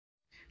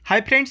Hi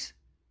friends,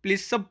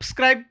 please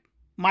subscribe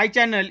my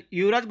channel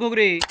Yuvraj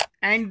Ghogre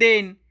and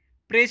then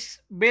press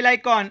bell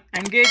icon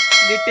and get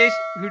latest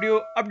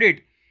video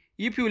update.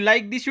 If you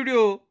like this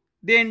video,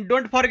 then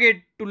don't forget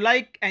to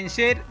like and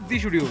share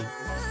this video.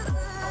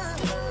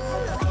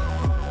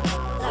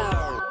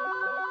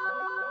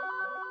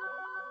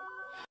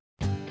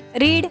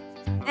 Read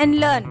and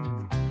learn.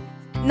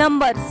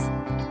 Numbers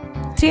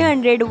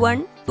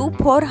 301 to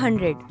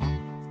 400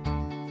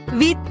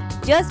 with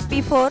just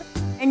before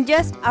and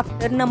just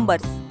after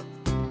numbers.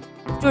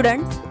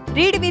 Students,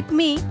 read with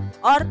me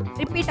or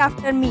repeat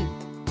after me.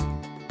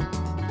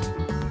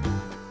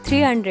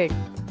 300,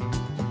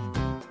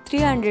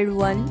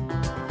 301,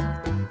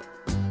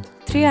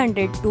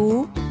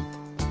 302,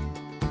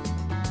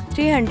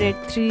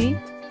 303,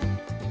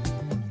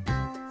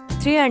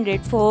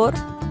 304,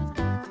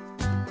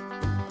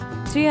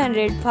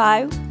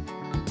 305,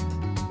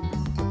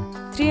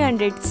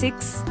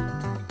 306,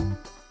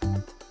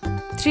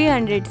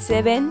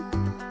 307,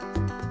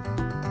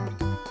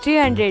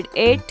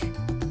 308,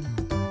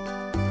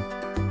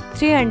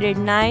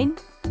 309,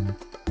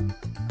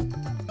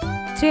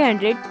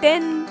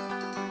 310,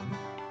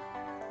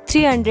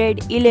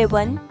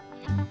 311,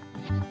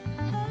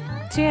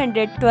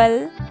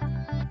 312,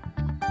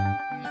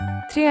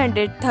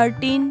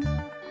 313,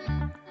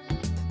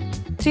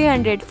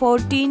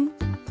 314,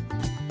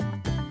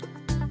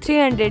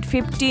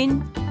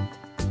 315,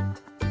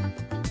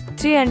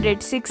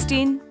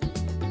 316,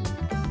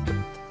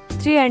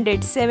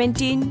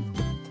 317,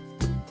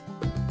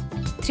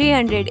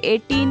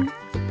 318,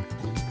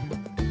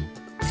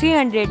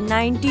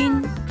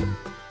 319,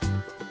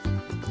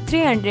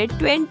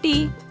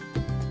 320,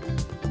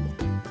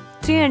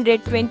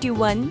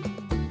 321,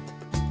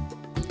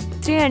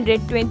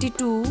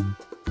 322,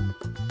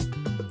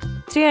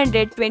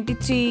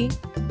 323,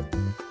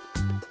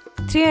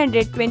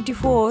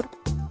 324,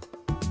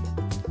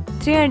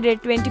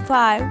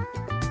 325,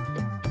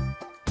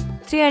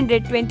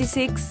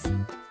 326,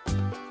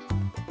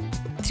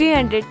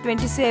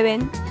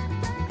 327,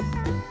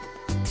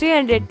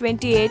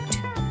 328,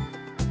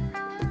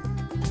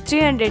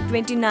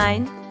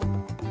 329,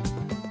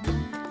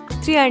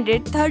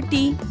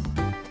 330,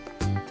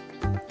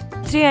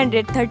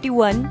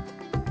 331,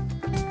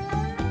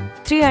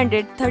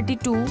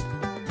 332,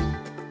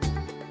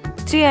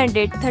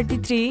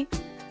 333,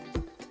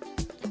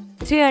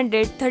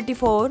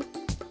 334,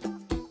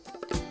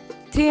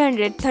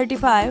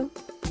 335,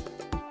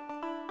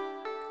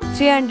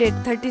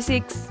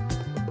 336,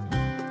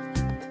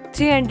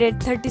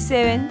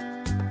 337,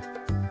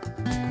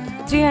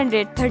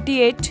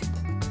 338,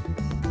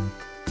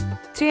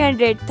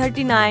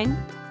 339,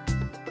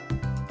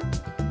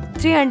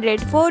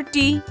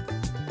 340,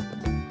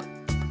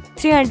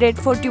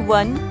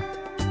 341,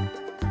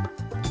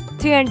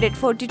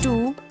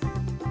 342,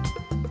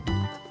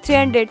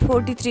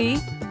 343,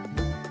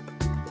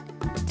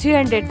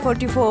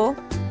 344,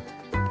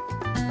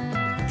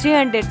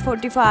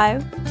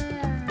 345,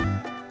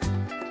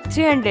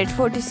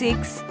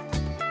 346,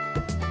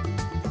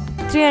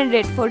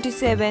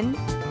 347,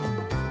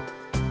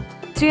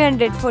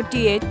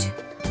 348,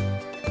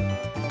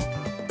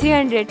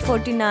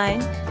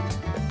 349,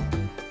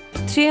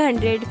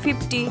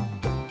 350,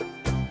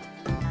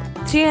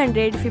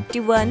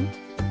 351,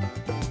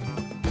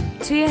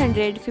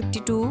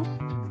 352,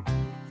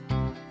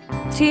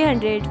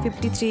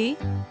 353,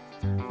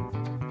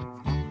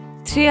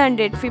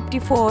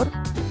 354,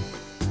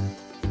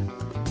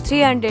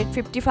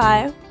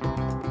 355,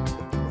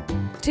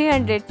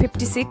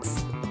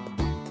 356,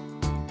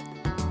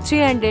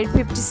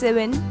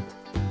 357,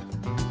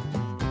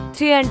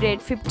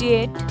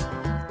 358,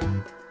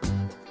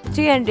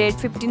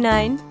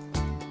 359,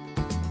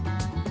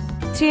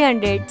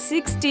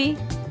 360,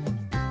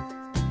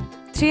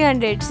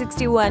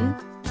 361,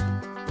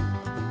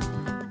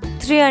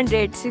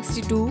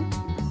 362,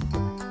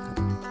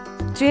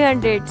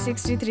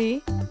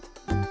 363,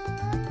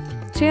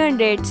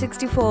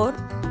 364,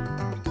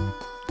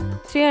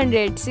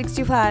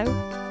 365,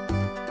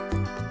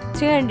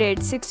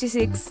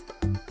 366,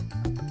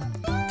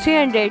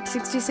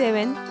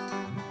 367,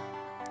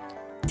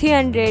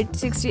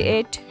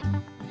 368,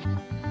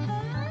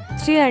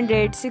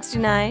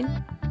 369,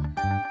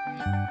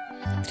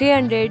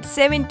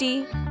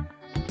 370,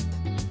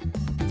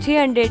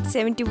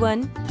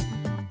 371,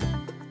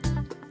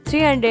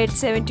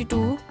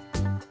 372,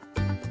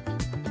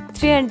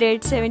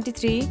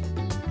 373,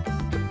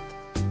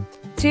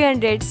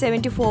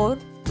 374,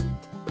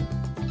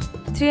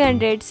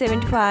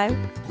 375,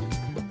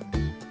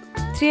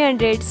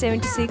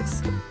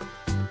 376,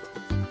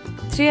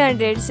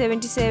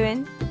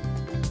 377,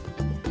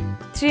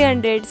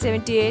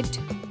 378,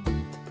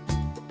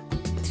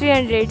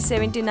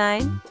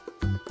 379,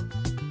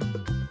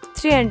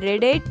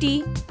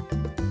 380,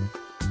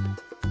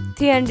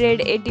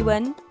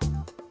 381,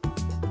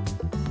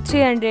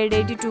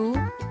 382,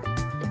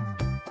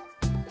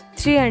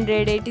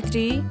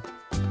 383,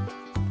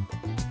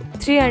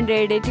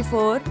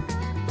 384,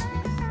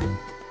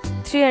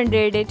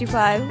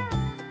 385,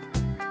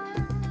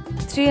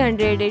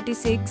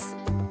 386,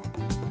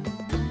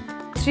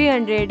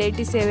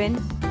 387,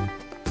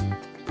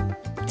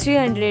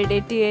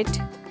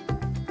 388,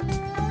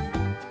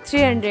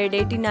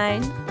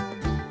 389,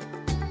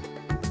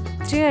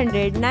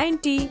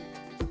 390,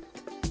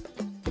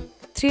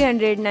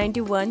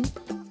 391,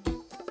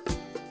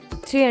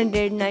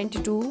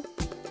 392,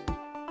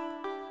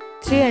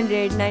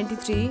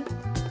 393,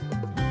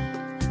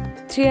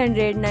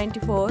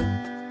 394,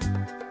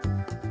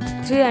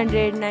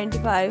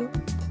 395,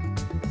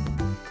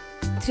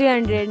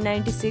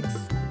 396,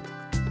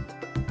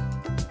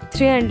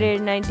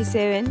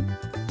 397,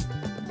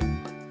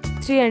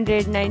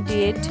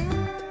 398,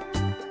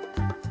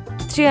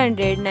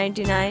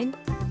 399,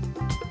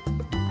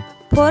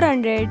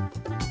 400.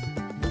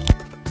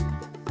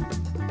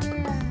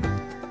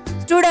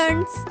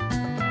 Students,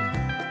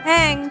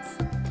 thanks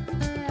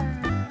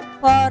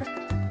for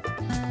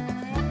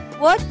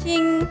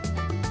watching.